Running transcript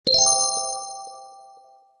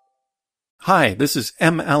Hi, this is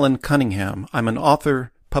M. Allen Cunningham. I'm an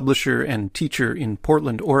author, publisher, and teacher in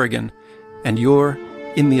Portland, Oregon, and you're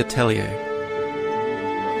in the Atelier.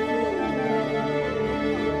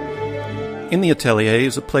 In the Atelier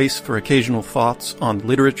is a place for occasional thoughts on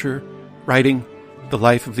literature, writing, the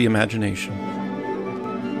life of the imagination.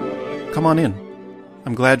 Come on in.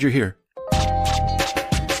 I'm glad you're here.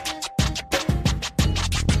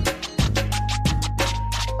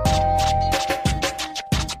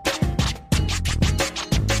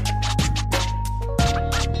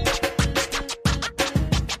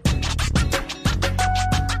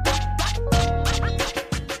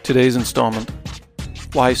 Today's installment,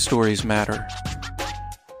 Why Stories Matter.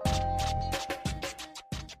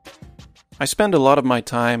 I spend a lot of my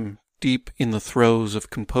time deep in the throes of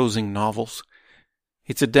composing novels.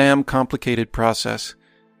 It's a damn complicated process,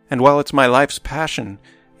 and while it's my life's passion,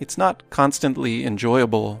 it's not constantly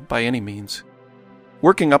enjoyable by any means.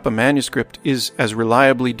 Working up a manuscript is as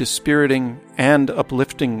reliably dispiriting and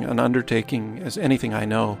uplifting an undertaking as anything I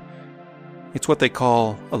know. It's what they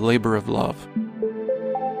call a labor of love.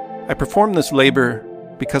 I perform this labor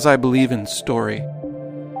because I believe in story.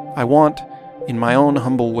 I want, in my own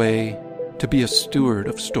humble way, to be a steward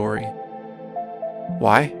of story.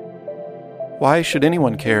 Why? Why should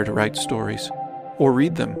anyone care to write stories? Or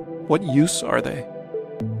read them? What use are they?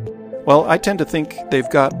 Well, I tend to think they've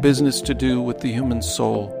got business to do with the human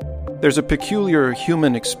soul. There's a peculiar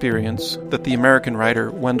human experience that the American writer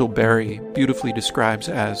Wendell Berry beautifully describes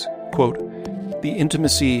as, quote, the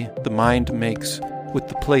intimacy the mind makes with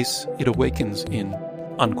the place it awakens in,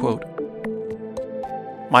 unquote.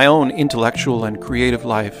 My own intellectual and creative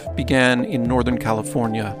life began in Northern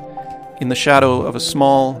California, in the shadow of a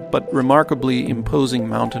small but remarkably imposing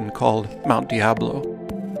mountain called Mount Diablo.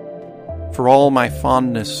 For all my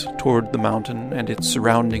fondness toward the mountain and its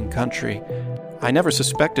surrounding country, I never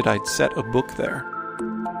suspected I'd set a book there.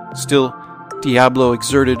 Still, Diablo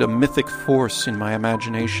exerted a mythic force in my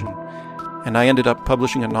imagination, and I ended up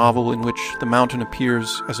publishing a novel in which the mountain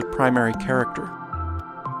appears as a primary character.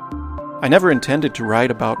 I never intended to write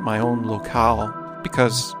about my own locale,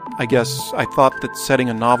 because I guess I thought that setting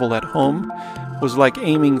a novel at home was like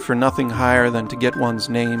aiming for nothing higher than to get one's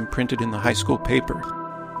name printed in the high school paper.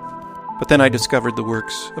 But then I discovered the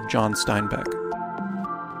works of John Steinbeck.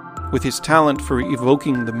 With his talent for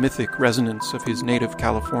evoking the mythic resonance of his native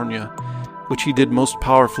California, which he did most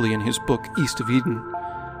powerfully in his book East of Eden,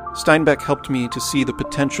 Steinbeck helped me to see the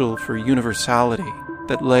potential for universality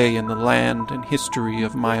that lay in the land and history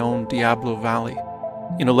of my own Diablo Valley.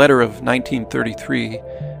 In a letter of 1933,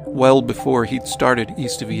 well before he'd started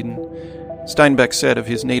East of Eden, Steinbeck said of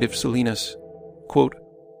his native Salinas, quote,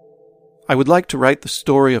 I would like to write the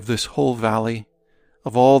story of this whole valley,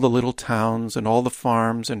 of all the little towns and all the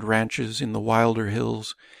farms and ranches in the wilder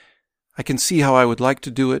hills. I can see how I would like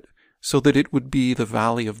to do it so that it would be the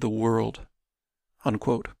valley of the world,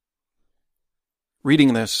 unquote.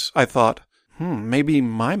 Reading this, I thought, maybe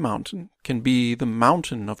my mountain can be the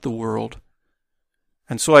mountain of the world.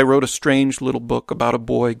 And so I wrote a strange little book about a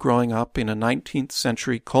boy growing up in a 19th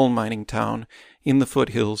century coal mining town in the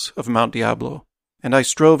foothills of Mount Diablo. And I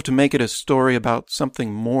strove to make it a story about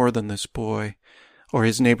something more than this boy, or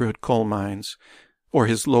his neighborhood coal mines, or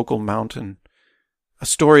his local mountain. A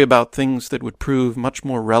story about things that would prove much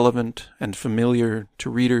more relevant and familiar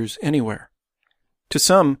to readers anywhere. To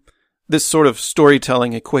some, this sort of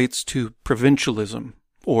storytelling equates to provincialism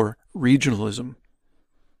or regionalism.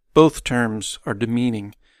 Both terms are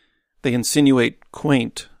demeaning. They insinuate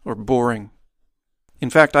quaint or boring. In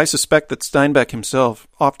fact, I suspect that Steinbeck himself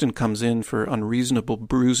often comes in for unreasonable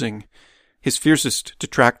bruising. His fiercest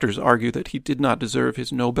detractors argue that he did not deserve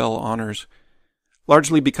his Nobel honors,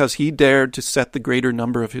 largely because he dared to set the greater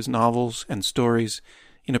number of his novels and stories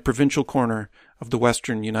in a provincial corner of the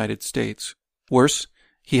western United States. Worse,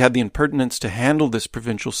 he had the impertinence to handle this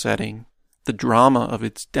provincial setting, the drama of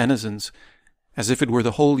its denizens, as if it were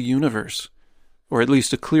the whole universe, or at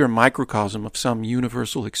least a clear microcosm of some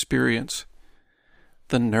universal experience.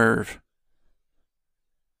 The nerve.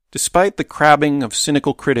 Despite the crabbing of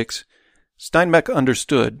cynical critics, Steinbeck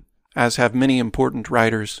understood, as have many important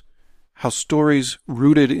writers, how stories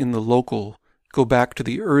rooted in the local go back to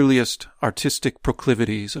the earliest artistic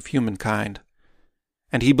proclivities of humankind.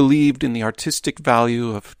 And he believed in the artistic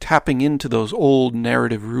value of tapping into those old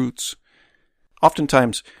narrative roots.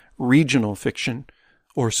 Oftentimes, regional fiction,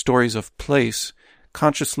 or stories of place,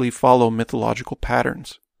 consciously follow mythological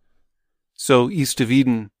patterns. So East of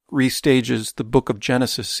Eden restages the Book of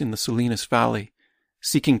Genesis in the Salinas Valley,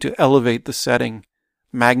 seeking to elevate the setting,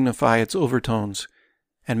 magnify its overtones,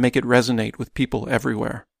 and make it resonate with people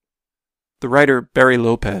everywhere. The writer Barry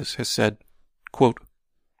Lopez has said, Quote,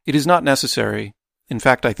 "It is not necessary, in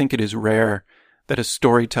fact I think it is rare, that a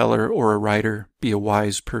storyteller or a writer be a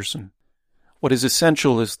wise person. What is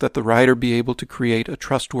essential is that the writer be able to create a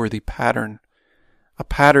trustworthy pattern, a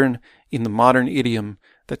pattern in the modern idiom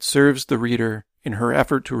that serves the reader in her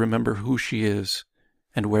effort to remember who she is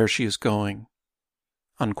and where she is going."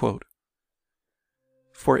 Unquote.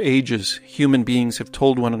 For ages, human beings have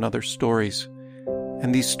told one another stories,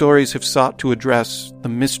 and these stories have sought to address the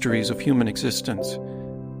mysteries of human existence.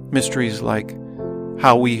 Mysteries like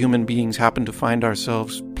how we human beings happen to find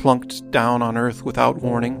ourselves plunked down on Earth without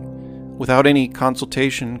warning, without any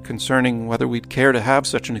consultation concerning whether we'd care to have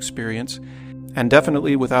such an experience, and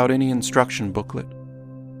definitely without any instruction booklet.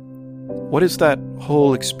 What is that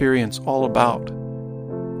whole experience all about?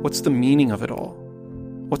 What's the meaning of it all?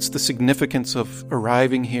 What's the significance of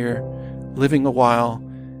arriving here, living a while,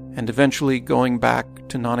 and eventually going back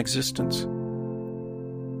to non-existence?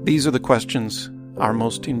 These are the questions our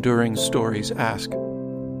most enduring stories ask.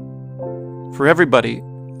 For everybody,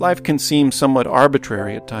 life can seem somewhat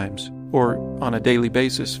arbitrary at times, or on a daily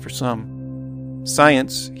basis for some.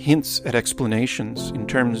 Science hints at explanations in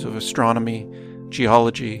terms of astronomy,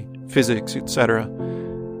 geology, physics, etc.,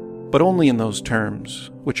 but only in those terms,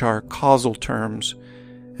 which are causal terms,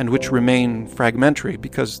 and which remain fragmentary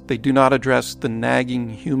because they do not address the nagging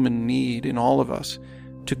human need in all of us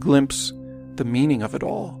to glimpse the meaning of it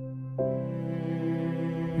all.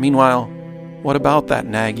 Meanwhile, what about that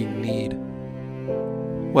nagging need?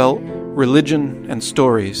 Well, religion and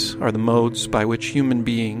stories are the modes by which human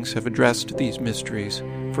beings have addressed these mysteries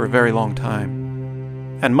for a very long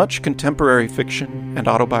time. And much contemporary fiction and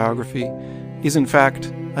autobiography is in fact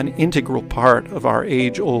an integral part of our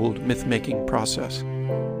age-old myth-making process.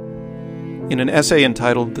 In an essay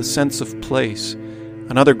entitled The Sense of Place,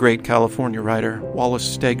 another great California writer,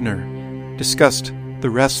 Wallace Stegner, discussed the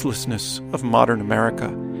restlessness of modern America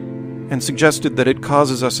and suggested that it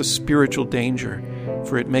causes us a spiritual danger,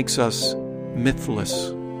 for it makes us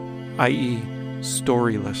mythless, i.e.,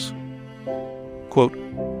 storyless. Quote,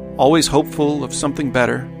 "Always hopeful of something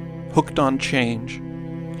better, hooked on change,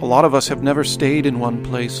 a lot of us have never stayed in one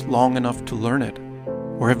place long enough to learn it,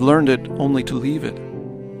 or have learned it only to leave it.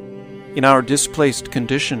 In our displaced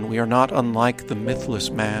condition, we are not unlike the mythless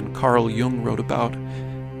man Carl Jung wrote about,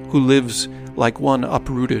 who lives like one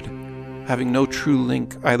uprooted, having no true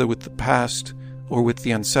link either with the past or with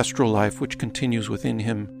the ancestral life which continues within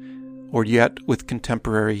him, or yet with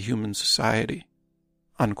contemporary human society."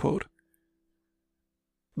 Unquote.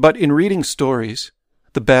 But in reading stories,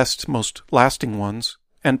 the best, most lasting ones,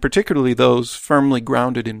 and particularly those firmly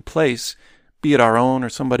grounded in place, be it our own or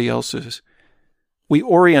somebody else's, we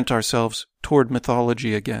orient ourselves toward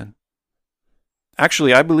mythology again.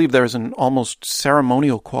 Actually, I believe there is an almost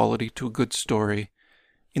ceremonial quality to a good story,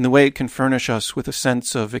 in the way it can furnish us with a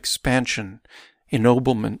sense of expansion,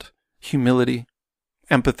 ennoblement, humility,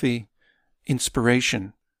 empathy,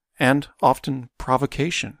 inspiration, and often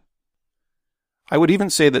provocation. I would even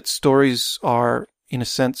say that stories are, in a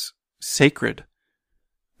sense, sacred,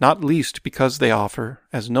 not least because they offer,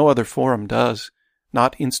 as no other forum does,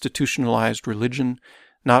 not institutionalized religion,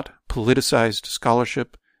 not politicized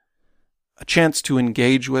scholarship, a chance to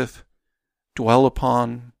engage with, dwell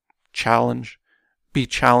upon, challenge, be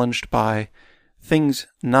challenged by things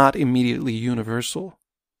not immediately universal: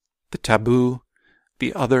 the taboo,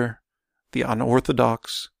 the other, the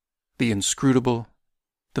unorthodox, the inscrutable,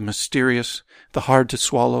 the mysterious, the hard to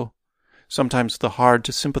swallow, sometimes the hard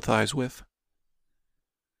to sympathize with.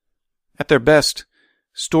 At their best,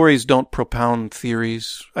 stories don't propound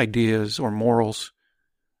theories, ideas, or morals.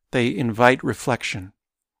 They invite reflection,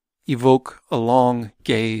 evoke a long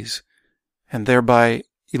gaze, and thereby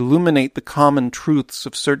illuminate the common truths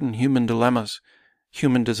of certain human dilemmas,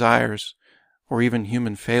 human desires, or even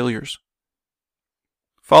human failures.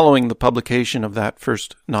 Following the publication of that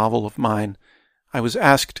first novel of mine, I was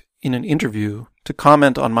asked in an interview to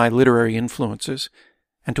comment on my literary influences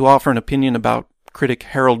and to offer an opinion about critic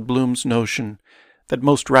Harold Bloom's notion that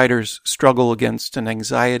most writers struggle against an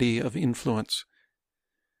anxiety of influence.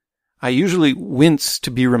 I usually wince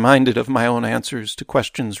to be reminded of my own answers to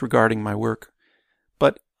questions regarding my work,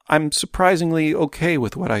 but I'm surprisingly okay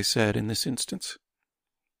with what I said in this instance.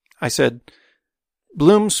 I said,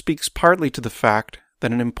 "Bloom speaks partly to the fact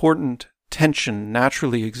that an important tension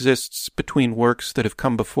naturally exists between works that have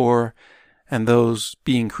come before and those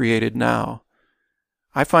being created now.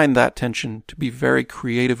 I find that tension to be very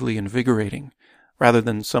creatively invigorating, rather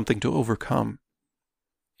than something to overcome.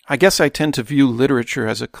 I guess I tend to view literature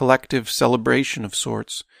as a collective celebration of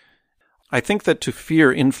sorts. I think that to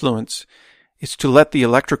fear influence is to let the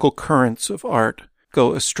electrical currents of art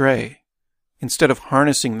go astray, instead of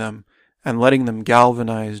harnessing them and letting them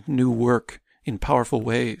galvanize new work in powerful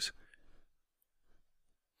ways.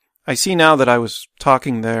 I see now that I was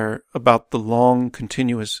talking there about the long,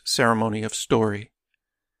 continuous ceremony of story,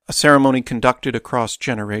 a ceremony conducted across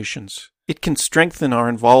generations. It can strengthen our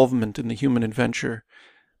involvement in the human adventure,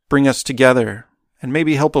 bring us together, and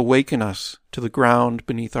maybe help awaken us to the ground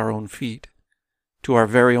beneath our own feet, to our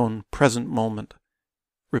very own present moment,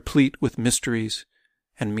 replete with mysteries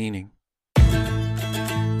and meaning.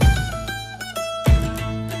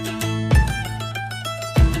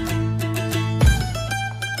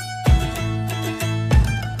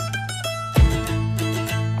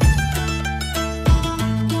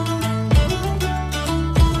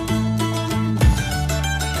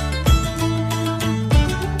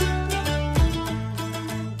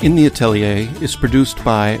 In the Atelier is produced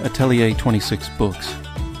by Atelier 26 Books.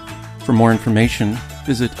 For more information,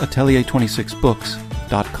 visit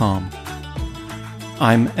atelier26books.com.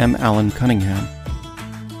 I'm M. Allen Cunningham.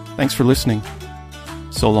 Thanks for listening.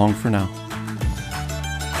 So long for now.